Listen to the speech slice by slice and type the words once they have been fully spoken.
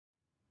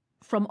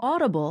From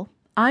Audible,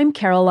 I'm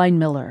Caroline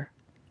Miller.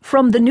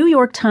 From the New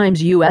York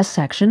Times U.S.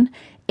 section,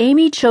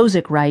 Amy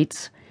Chozick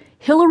writes,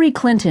 Hillary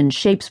Clinton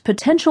shapes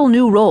potential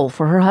new role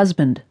for her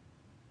husband.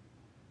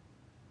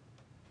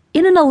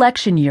 In an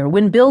election year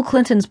when Bill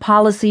Clinton's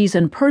policies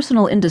and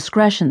personal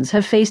indiscretions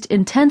have faced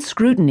intense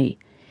scrutiny,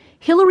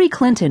 Hillary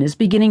Clinton is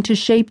beginning to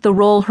shape the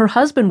role her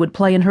husband would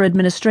play in her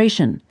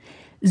administration,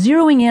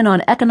 zeroing in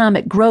on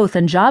economic growth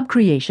and job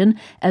creation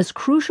as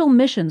crucial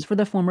missions for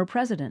the former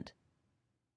president.